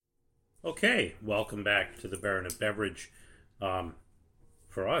Okay, welcome back to the Baron of Beverage.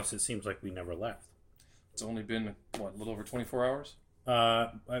 For us, it seems like we never left. It's only been, what, a little over 24 hours?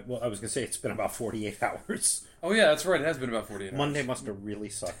 I was going to say it's been about 48 hours. Oh, yeah, that's right. It has been about 48 hours. Monday must have really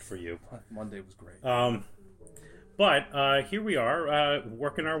sucked for you. Monday was great. But here we are,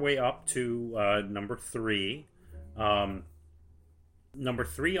 working our way up to number 3. Number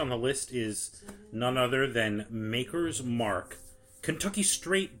 3 on the list is none other than Maker's Mark Kentucky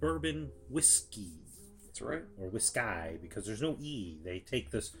Straight Bourbon Whiskey. That's right. Or whiskey, because there's no E. They take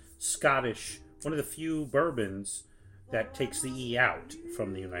this Scottish, one of the few bourbons that takes the E out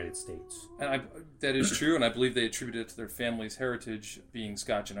from the United States. And that is true, and I believe they attribute it to their family's heritage being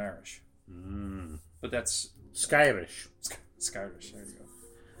Scotch and Irish. But that's... Skyrish. Skyrish, there you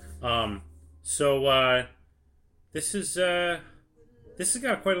go. This has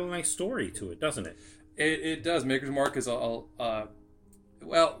got quite a nice story to it, doesn't it? It does. Maker's Mark is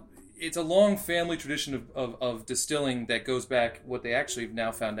it's a long family tradition of distilling that goes back. What they actually have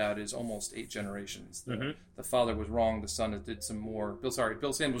now found out is almost 8 generations. The father was wrong. The son did some more. Bill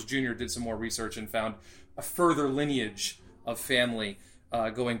Samuels Jr. did some more research and found a further lineage of family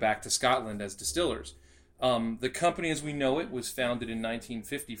going back to Scotland as distillers. The company as we know it was founded in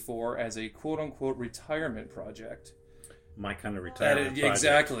 1954 as a quote-unquote retirement project. My kind of retirement project.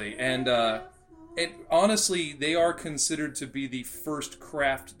 Exactly. And honestly, they are considered to be the first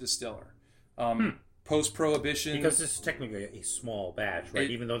craft distiller. Post-Prohibition. Because this is technically a small batch,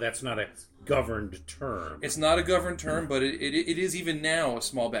 right? Even though that's not a governed term. It's not a governed term, but it is even now a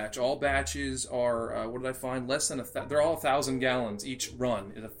small batch. All batches are, what did I find? Less than they're all 1,000 gallons. Each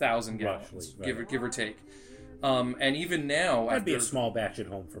run is 1,000 gallons, roughly, right. give or take. And even now... That'd be a small batch at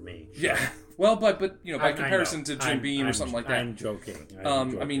home for me. Sure. Yeah. Well, but by comparison to Jim Beam or something like that. I'm joking.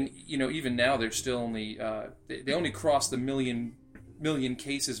 I mean, even now they're still only... they only crossed the million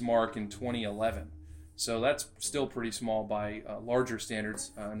cases mark in 2011. So that's still pretty small by larger standards,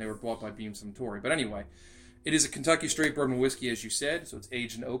 and they were bought by Beam Suntory. But anyway, it is a Kentucky Straight Bourbon Whiskey, as you said, so it's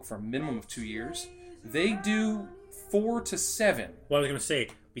aged in oak for a minimum of 2 years. They do 4 to 7. Well, I was going to say,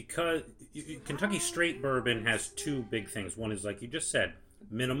 because Kentucky Straight Bourbon has 2 big things. One is, like you just said,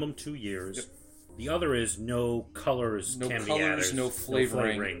 minimum 2 years. Yep. The other is no colors can be added. No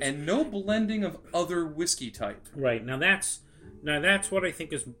flavoring, and no blending of other whiskey type. Right. Now that's what I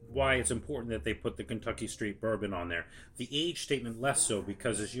think is why it's important that they put the Kentucky Straight Bourbon on there. The age statement less so,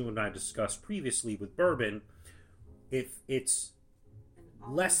 because as you and I discussed previously with bourbon, if it's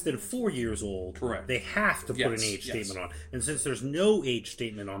less than 4 years old, correct, they have to put an age statement on. And since there's no age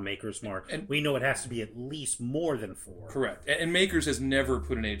statement on Maker's Mark, we know it has to be at least more than 4. Correct. And Maker's has never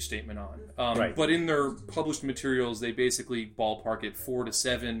put an age statement on. Right. But in their published materials, they basically ballpark it 4 to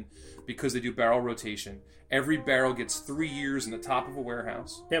 7 because they do barrel rotation. Every barrel gets 3 years in the top of a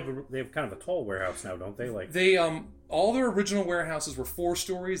warehouse. They have kind of a tall warehouse now, don't they? They all their original warehouses were 4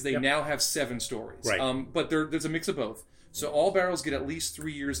 stories. They now have 7 stories. Right. But there's a mix of both. So all barrels get at least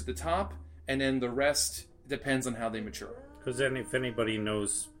 3 years at the top, and then the rest depends on how they mature. Because then, if anybody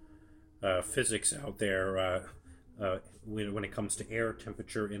knows physics out there, when it comes to air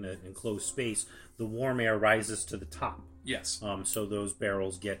temperature in an enclosed space, the warm air rises to the top. Yes. So those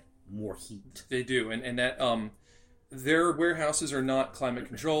barrels get more heat. They do, and that their warehouses are not climate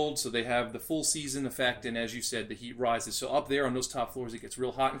controlled, so they have the full season effect, and as you said, the heat rises. So up there on those top floors, it gets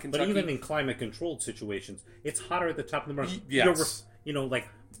real hot in Kentucky. But even in climate controlled situations, it's hotter at the top of the barrel. Yes. Like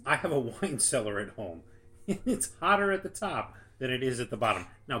I have a wine cellar at home. It's hotter at the top than it is at the bottom.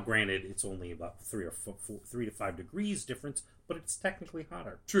 Now, granted, it's only about 3 to 5 degrees difference, but it's technically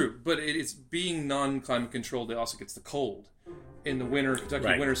hotter. True, but it's being non-climate controlled. It also gets the cold in the winter,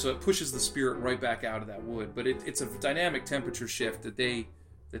 Kentucky winter, so it pushes the spirit right back out of that wood. But it's a dynamic temperature shift that they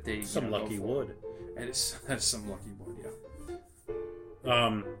some lucky wood. And that's some lucky wood,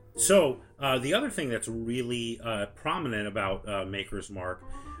 yeah. So the other thing that's really prominent about Maker's Mark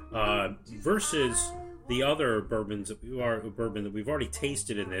versus the other bourbon that we've already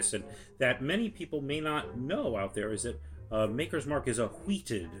tasted in this, and that many people may not know out there, is that Maker's Mark is a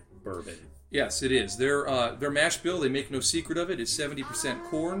wheated bourbon. Yes, it is. Their mash bill, they make no secret of it, is 70%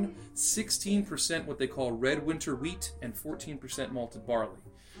 corn, 16% what they call red winter wheat, and 14% malted barley.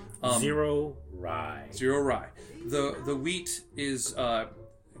 Zero rye. The wheat is,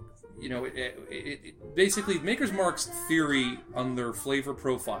 basically Maker's Mark's theory on their flavor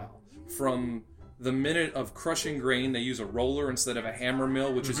profile from the minute of crushing grain. They use a roller instead of a hammer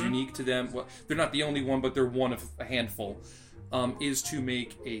mill, which is unique to them. Well, they're not the only one, but they're one of a handful. Is to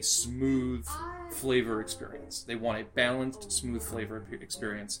make a smooth flavor experience. They want a balanced, smooth flavor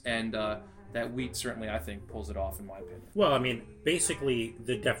experience. And that wheat certainly, I think, pulls it off, in my opinion. Well, I mean, basically,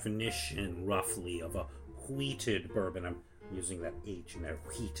 the definition, roughly, of a wheated bourbon, I'm using that H in there,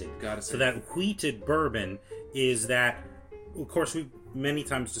 wheated. Gotta say. So that wheated bourbon is that, of course, we've many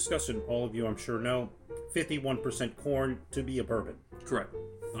times discussed it, all of you, I'm sure, know, 51% corn to be a bourbon. Correct.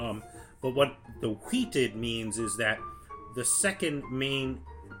 But what the wheated means is that the second main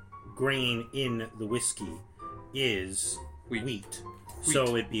grain in the whiskey is wheat.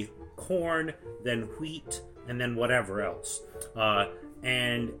 So it'd be corn, then wheat, and then whatever else.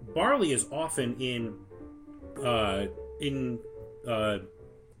 And barley is often in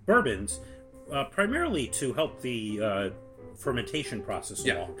bourbons, primarily to help the fermentation process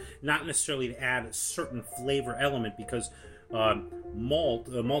along, not necessarily to add a certain flavor element, because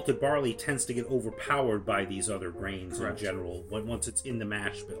malted barley tends to get overpowered by these other grains in general once it's in the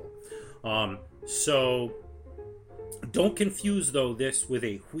mash bill. So don't confuse, though, this with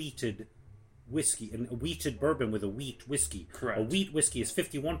a wheated whiskey, and a wheated bourbon with a wheat whiskey. Correct. A wheat whiskey is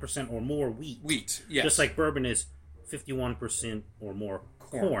 51% or more wheat. Wheat, yes. Just like bourbon is 51% or more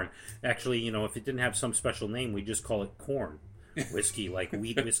corn. Actually, if it didn't have some special name, we'd just call it corn whiskey, like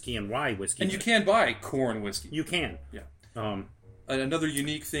wheat whiskey and rye whiskey. And you can buy corn whiskey. You can. Yeah. Another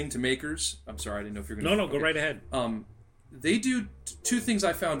unique thing to makers. I'm sorry, I didn't know if you're going to... No, go right ahead. They do two things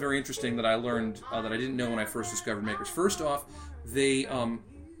I found very interesting that I learned that I didn't know when I first discovered makers. First off, they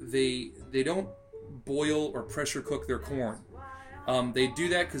don't boil or pressure cook their corn. They do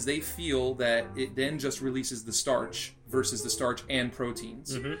that because they feel that it then just releases the starch versus the starch and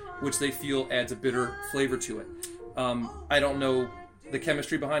proteins, which they feel adds a bitter flavor to it. I don't know the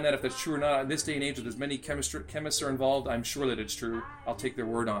chemistry behind that, if that's true or not. In this day and age, if there's many chemists are involved, I'm sure that it's true. I'll take their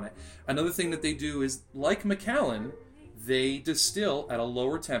word on it. Another thing that they do is, like Macallan, they distill at a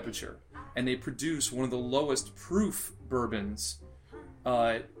lower temperature, and they produce one of the lowest proof bourbons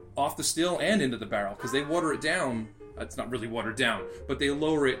off the still and into the barrel, because they water it down. It's not really watered down, but they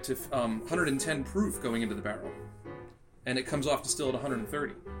lower it to 110 proof going into the barrel, and it comes off distilled at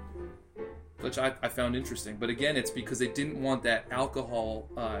 130, which I found interesting. But again, it's because they didn't want that alcohol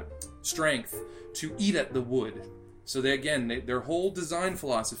strength to eat at the wood. So their whole design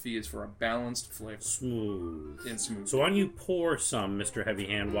philosophy is for a balanced flavor. Smooth. And smooth. So why don't you pour some, Mr. Heavy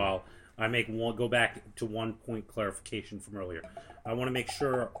Hand, while I go back to one point clarification from earlier. I want to make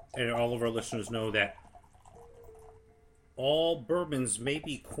sure all of our listeners know that all bourbons may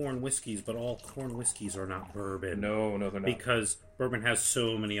be corn whiskeys, but all corn whiskeys are not bourbon. No, they're not. Because bourbon has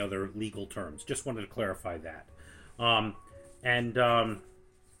so many other legal terms. Just wanted to clarify that. And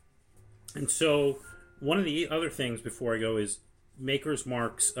so one of the other things before I go is Maker's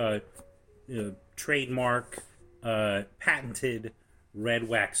Mark's trademark, patented red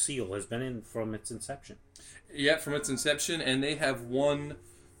wax seal has been in from its inception. Yeah, from its inception, and they have won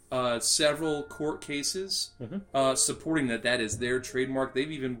several court cases supporting that is their trademark.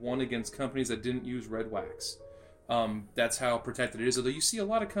 They've even won against companies that didn't use red wax. That's how protected it is. Although you see a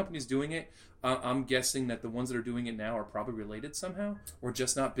lot of companies doing it, I'm guessing that the ones that are doing it now are probably related somehow, or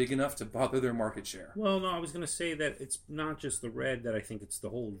just not big enough to bother their market share. Well, no, I was going to say that it's not just the red, that I think it's the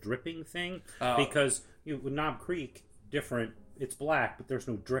whole dripping thing. Because with Knob Creek, different, it's black, but there's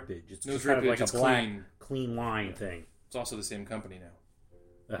no drippage. It's no just drippage, kind of like it's a black, clean line thing. It's also the same company now.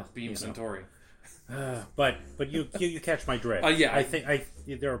 Beam Suntory. But you catch my drift. Yeah. I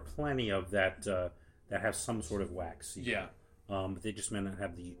think there are plenty of that that have some sort of wax seal. Yeah. But they just may not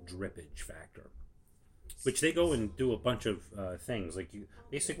have the drippage factor, which they go and do a bunch of things. Like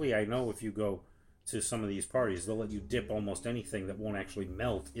basically, I know if you go to some of these parties, they'll let you dip almost anything that won't actually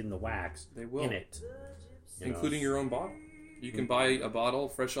melt in the wax. They will. In it, including your own bottle. You can buy a bottle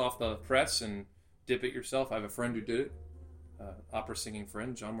fresh off the press and dip it yourself. I have a friend who did it. Opera singing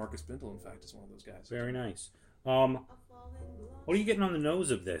friend, John Marcus Bindle, in fact, is one of those guys. Very nice. What are you getting on the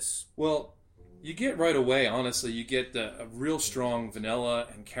nose of this? Well, you get right away, honestly, you get a real strong vanilla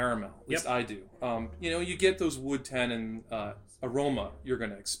and caramel. At least I do. You get those wood tannin aroma you're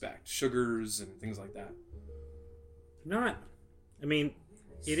going to expect. Sugars and things like that.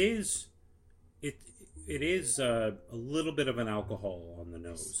 It is a little bit of an alcohol on the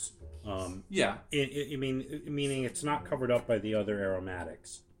nose. Meaning it's not covered up by the other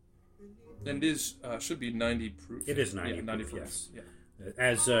aromatics. And it is should be 90 proof. It is 90 proof, proof. yes. Yeah.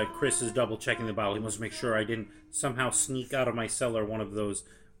 As Chris is double checking the bottle, he wants to make sure I didn't somehow sneak out of my cellar one of those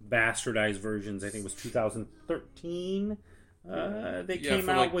bastardized versions. I think it was 2013. They came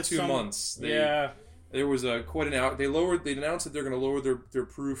for out like with 2 months. There was quite an out. They announced that they're going to lower their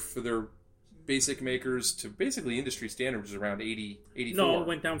proof for their basic makers to basically industry standard, which is around 80, 84. No, it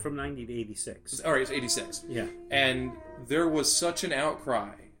went down from 90 to 86. All right, it's 86. Yeah. And there was such an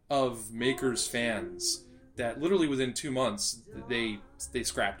outcry of Makers fans that literally within 2 months they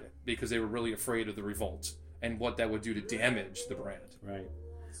scrapped it because they were really afraid of the revolt and what that would do to damage the brand. Right.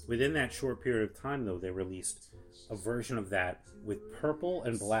 Within that short period of time, though, they released a version of that with purple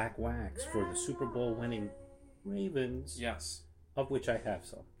and black wax for the Super Bowl winning Ravens. Yes. Of which I have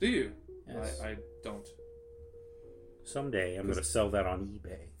some. Do you? Yes. I don't. Someday I'm going to sell that on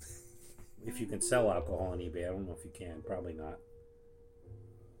eBay. If you can sell alcohol on eBay. I don't know if you can. Probably not.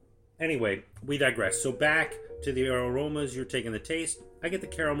 Anyway, we digress. So back to the aromas. You're taking the taste. I get the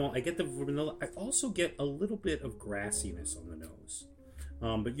caramel. I get the vanilla. I also get a little bit of grassiness on the nose.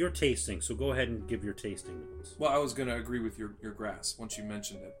 But you're tasting, so go ahead and give your tasting notes. Well, I was going to agree with your grass once you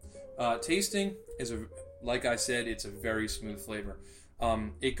mentioned it. Tasting is, like I said, it's a very smooth flavor.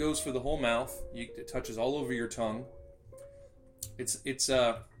 It goes for the whole mouth. It touches all over your tongue. It's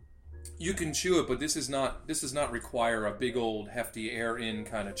you can chew it, but this does not require a big old hefty air in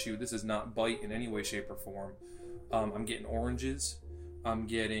kind of chew. This is not bite in any way, shape, or form. I'm getting oranges. I'm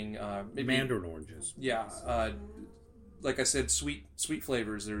getting maybe Mandarin oranges. Yeah, like I said, sweet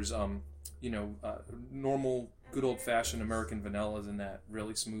flavors. There's normal, good old fashioned American vanillas in that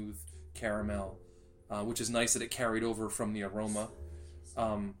really smooth caramel, which is nice that it carried over from the aroma.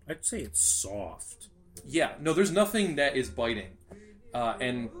 I'd say it's soft. Yeah, no, there's nothing that is biting,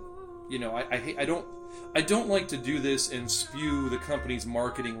 and I don't like to do this and spew the company's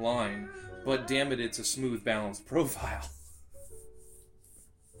marketing line, but damn it, it's a smooth, balanced profile.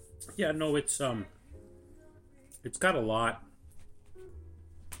 Yeah, no, it's got a lot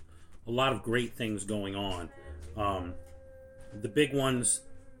of great things going on. The big ones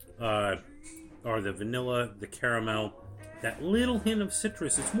are the vanilla, the caramel, that little hint of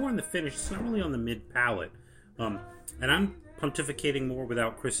citrus. It's more in the finish. It's not really on the mid palate. And I'm pontificating more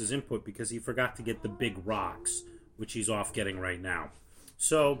without Chris's input because he forgot to get the big rocks, which he's off getting right now.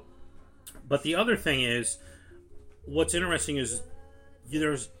 So, but the other thing is, what's interesting is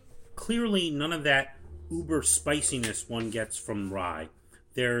there's clearly none of that uber spiciness one gets from rye.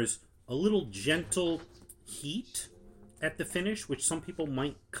 There's a little gentle heat at the finish, which some people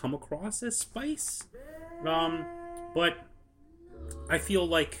might come across as spice. But I feel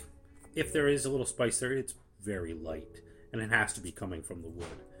like if there is a little spice there, it's very light, and it has to be coming from the wood.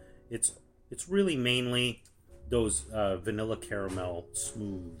 It's really mainly those vanilla caramel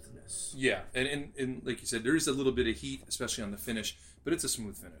smoothness. Yeah, and like you said, there is a little bit of heat, especially on the finish, but it's a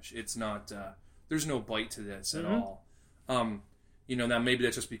smooth finish. It's not. There's no bite to this at all. Now maybe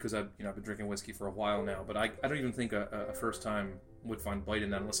that's just because I've been drinking whiskey for a while now, but I don't even think a first time would find bite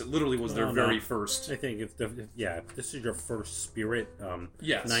in that unless it literally was their very first. I think if this is your first spirit,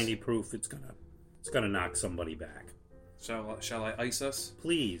 yes. 90 proof, it's gonna knock somebody back. Shall I ice us?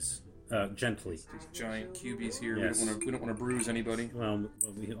 Please, gently. These giant cubies here. Yes. We don't want to bruise anybody. Well,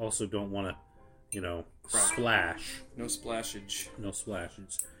 we also don't want to, splash. No splashage. No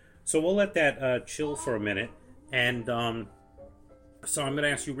splashes. So we'll let that chill for a minute, and so I'm going to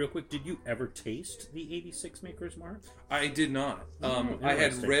ask you real quick: did you ever taste the '86 Maker's Mark? I did not. I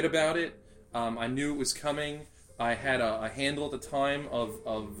had read about it. I knew it was coming. I had a handle at the time of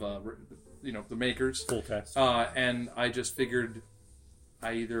the makers. Full test. And I just figured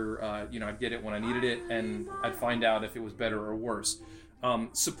I either I'd get it when I needed it, and I'd find out if it was better or worse.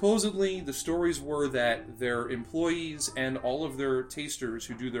 Supposedly, the stories were that their employees and all of their tasters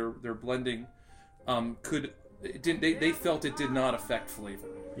who do their blending they felt it did not affect flavor.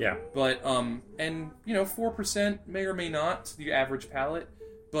 Yeah. But 4% may or may not the average palate,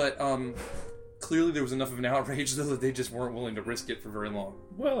 but clearly there was enough of an outrage though that they just weren't willing to risk it for very long.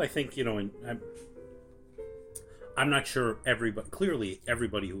 Well, I think I'm not sure everybody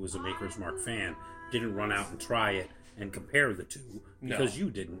who was a Maker's Mark fan didn't run out and try it and compare the two because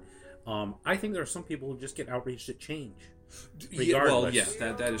you didn't. I think there are some people who just get outraged at change. Regardless.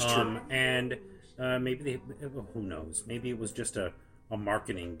 That is true. And maybe who knows? Maybe it was just a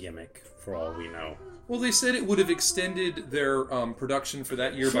marketing gimmick for all we know. Well, they said it would have extended their production for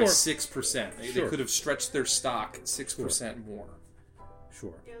that year by 6%. They could have stretched their stock 6% more.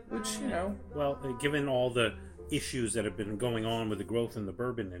 Sure. Which, Well, given all the issues that have been going on with the growth in the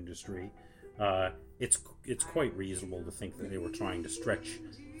bourbon industry, it's quite reasonable to think that they were trying to stretch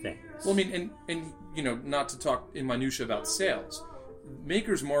things. Well, I mean, and not to talk in minutia about sales,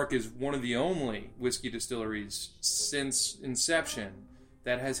 Maker's Mark is one of the only whiskey distilleries since inception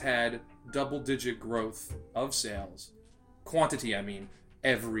that has had double-digit growth of sales, quantity, I mean,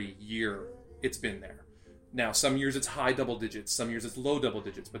 every year it's been there. Now, some years it's high double digits, some years it's low double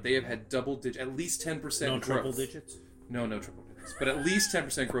digits, but they have had at least 10% growth. No triple digits? No triple digits. But at least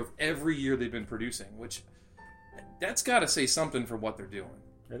 10% growth every year they've been producing, which that's got to say something for what they're doing.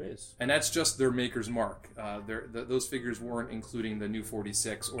 It is. And that's just their Maker's Mark. Those figures weren't including the new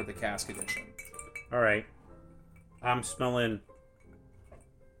 46 or the cask edition. All right. I'm smelling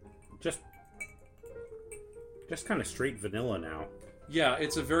just kind of straight vanilla now. Yeah,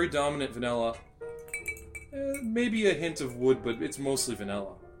 it's a very dominant vanilla. Maybe a hint of wood, but it's mostly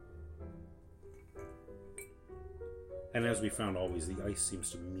vanilla. And as we found always, the ice seems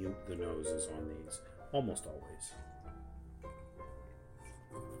to mute the noses on these. Almost always.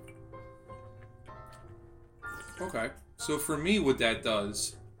 Okay. So for me, what that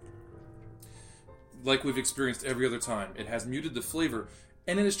does, like we've experienced every other time, it has muted the flavor,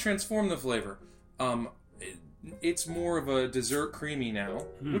 and it has transformed the flavor. It's more of a dessert creamy now,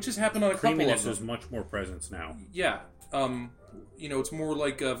 which has happened on a couple of them. Creaminess is much more presence now. Yeah. It's more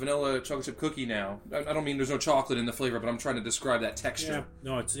like a vanilla chocolate chip cookie now. I don't mean there's no chocolate in the flavor, but I'm trying to describe that texture.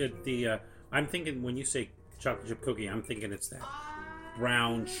 Yeah. No, I'm thinking when you say chocolate chip cookie, I'm thinking it's that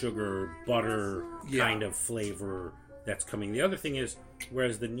brown sugar, butter kind of flavor that's coming. The other thing is,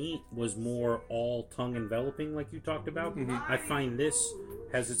 whereas the neat was more all tongue enveloping, like you talked about, I find this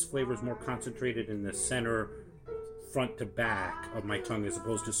has its flavors more concentrated in the center, front to back of my tongue, as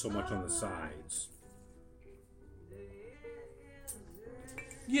opposed to so much on the sides.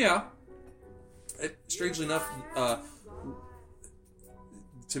 Yeah. Strangely enough,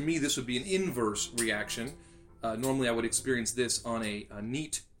 to me, this would be an inverse reaction. Normally, I would experience this on a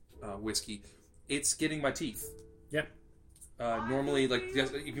neat whiskey. It's getting my teeth. Yeah. Normally, like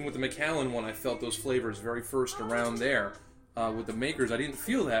even with the Macallan one, I felt those flavors very first around there. With the Makers, I didn't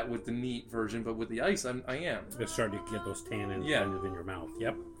feel that with the neat version, but with the ice, I am. It's starting to get those tannins blended in your mouth.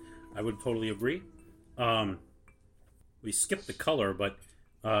 Yep. I would totally agree. We skipped the color, but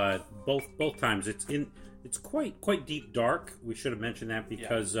both times it's quite deep dark. We should have mentioned that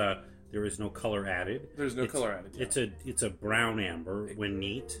because there is no color added. There's no color added. Yeah. It's a brown amber when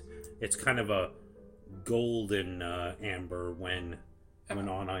neat. It's kind of a golden amber when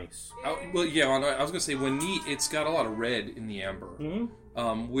on ice. I was going to say when neat, it's got a lot of red in the amber,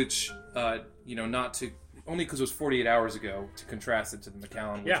 which not to only because it was 48 hours ago to contrast it to the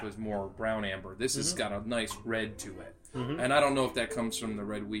Macallan, which was more brown amber. This has got a nice red to it, and I don't know if that comes from the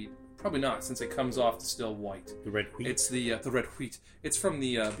red wheat. Probably not, since it comes off the still white. The red wheat. It's the red wheat. It's from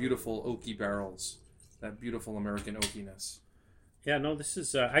the beautiful oaky barrels, that beautiful American oakiness. Yeah, no, this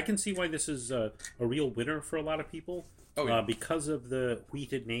is. I can see why this is a real winner for a lot of people. Oh, yeah. Because of the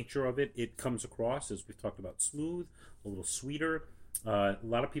wheated nature of it, it comes across, as we've talked about, smooth, a little sweeter. A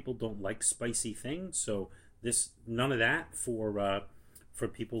lot of people don't like spicy things, so none of that for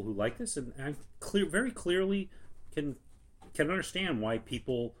people who like this, and I very clearly can understand why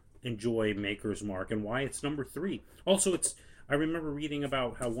people enjoy Maker's Mark and why it's number 3. Also, I remember reading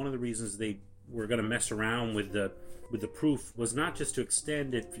about how one of the reasons they were going to mess around with the proof was not just to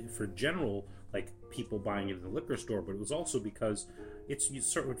extend it for general, like people buying it in the liquor store, but it was also because you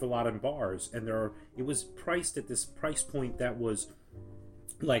serve with a lot of bars, and it was priced at this price point that was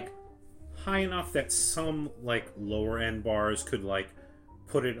like high enough that some like lower end bars could like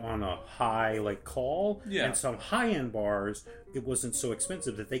put it on a high like call, and some high end bars it wasn't so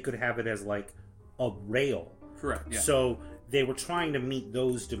expensive that they could have it as like a rail. Correct. Yeah. So they were trying to meet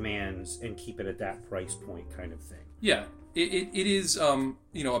those demands and keep it at that price point, kind of thing. Yeah, it is a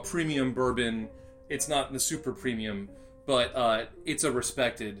premium bourbon. It's not the super premium, but it's a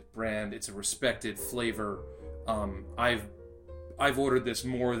respected brand. It's a respected flavor. I've ordered this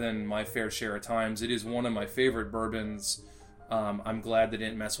more than my fair share of times. It is one of my favorite bourbons. I'm glad they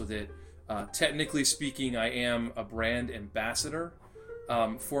didn't mess with it. Technically speaking, I am a brand ambassador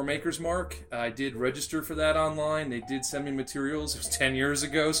for Maker's Mark. I did register for that online. They did send me materials. It was 10 years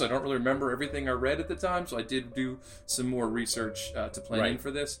ago, so I don't really remember everything I read at the time. So I did do some more research to plan in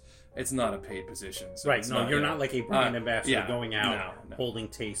for this. It's not a paid position. So right. No, you're not like a brand ambassador going out, no. holding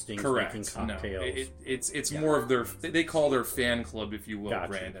tastings, Correct. making cocktails. No, it's more of they call their fan club, if you will,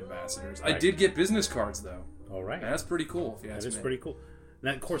 brand ambassadors. Right. I did get business cards, though. All right. And that's pretty cool, if you ask me. That is pretty cool.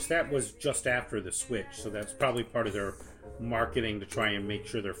 Now, of course, that was just after the switch, so that's probably part of their marketing to try and make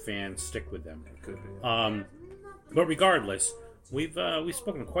sure their fans stick with them. It could be. But regardless, we've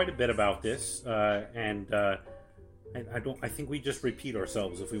spoken quite a bit about this, and I think we just repeat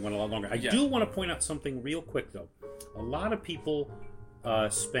ourselves if we went a lot longer. I do want to point out something real quick, though. A lot of people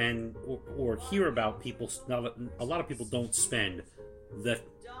spend or hear about people. A lot of people don't spend the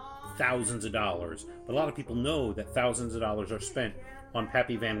thousands of dollars, but a lot of people know that thousands of dollars are spent on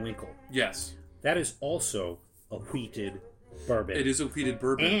Pappy Van Winkle. Yes. That is also a wheated bourbon. It is a wheated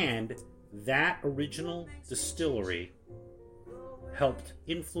bourbon. And that original distillery helped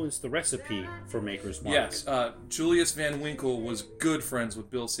influence the recipe for Maker's Mark. Yes, Julius Van Winkle was good friends with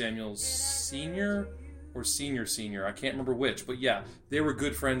Bill Samuels Sr. or Senior. I can't remember which, but yeah, they were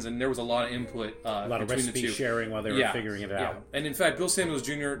good friends, and there was a lot of input a lot of recipe sharing while they were figuring it out. Yeah. And in fact, Bill Samuels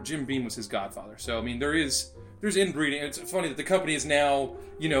Jr., Jim Beam was his godfather. So, I mean, there's inbreeding. It's funny that the company is now,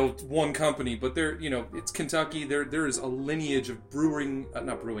 one company, but it's Kentucky. There is a lineage of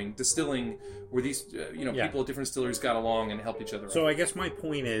distilling, where these, people at different distilleries got along and helped each other out. So I guess my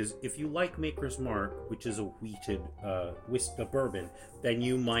point is, if you like Maker's Mark, which is a wheated bourbon, then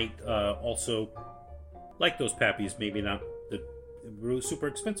you might also like those Pappies. Maybe not the super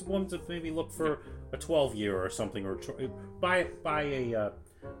expensive ones, but maybe look for a 12-year or something, or buy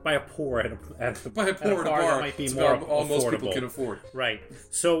a pour at a bar that might be more affordable. Most people can afford. Right.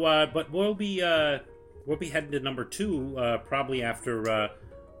 So, but we'll be heading to number 2 probably after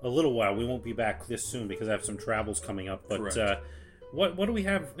a little while. We won't be back this soon because I have some travels coming up. But what do we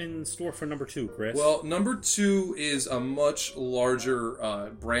have in store for number 2, Chris? Well, number 2 is a much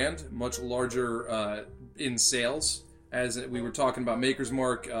larger brand, much larger in sales. As we were talking about Maker's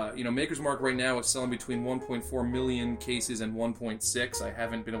Mark, Maker's Mark right now is selling between 1.4 million cases and 1.6. I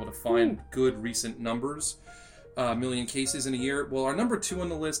haven't been able to find good recent numbers, million cases in a year. Well, our number 2 on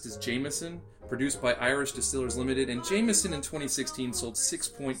the list is Jameson, produced by Irish Distillers Limited, and Jameson in 2016 sold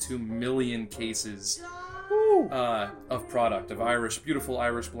 6.2 million cases of product, of beautiful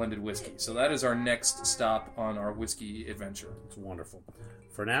Irish blended whiskey. So that is our next stop on our whiskey adventure. It's wonderful.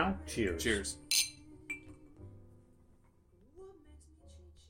 For now, cheers. Cheers.